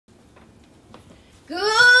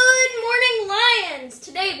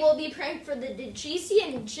Today we'll be praying for the Djisi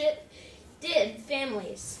and Did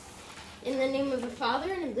families. In the name of the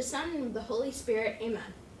Father, and of the Son, and of the Holy Spirit,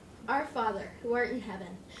 amen. Our Father, who art in heaven,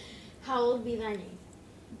 hallowed be thy name.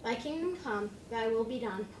 Thy kingdom come, thy will be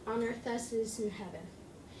done, on earth as it is in heaven.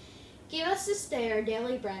 Give us this day our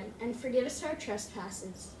daily bread, and forgive us our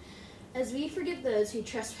trespasses, as we forgive those who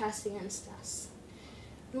trespass against us.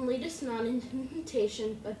 And lead us not into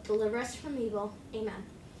temptation, but deliver us from evil. Amen.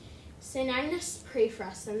 Saint Agnes, pray for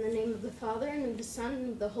us. In the name of the Father, and of the Son, and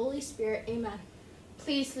of the Holy Spirit. Amen.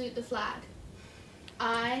 Please salute the flag.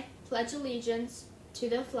 I pledge allegiance to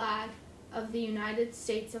the flag of the United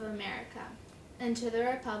States of America, and to the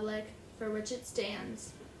republic for which it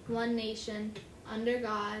stands, one nation, under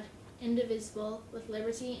God, indivisible, with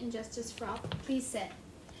liberty and justice for all. Please sit.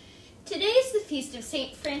 Today is the feast of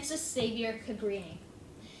St. Francis Xavier Cabrini.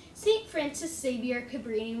 St. Francis Xavier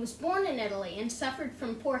Cabrini was born in Italy and suffered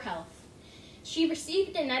from poor health. She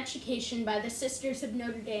received an education by the Sisters of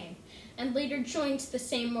Notre Dame and later joined the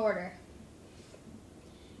same order.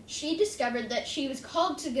 She discovered that she was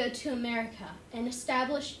called to go to America and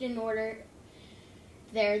established an order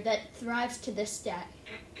there that thrives to this day.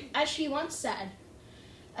 As she once said,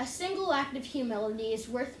 "A single act of humility is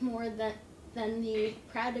worth more than the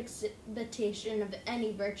proud exhibition of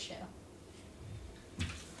any virtue."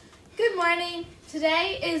 Good morning.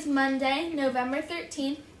 Today is Monday, November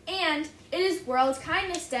 13th, and it is World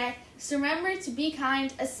Kindness Day, so remember to be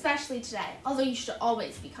kind, especially today, although you should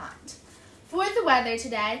always be kind. For the weather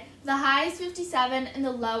today, the high is 57 and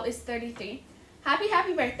the low is 33.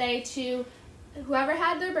 Happy birthday to whoever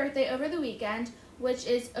had their birthday over the weekend, which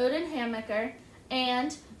is Odin Hamaker,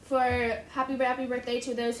 and for happy birthday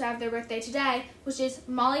to those who have their birthday today, which is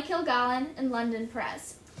Molly Kilgallen and London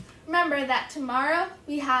Perez. Remember that tomorrow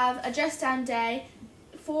we have a Dress Down Day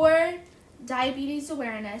for diabetes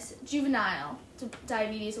awareness, juvenile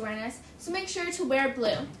diabetes awareness, so make sure to wear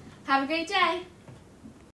blue. Have a great day!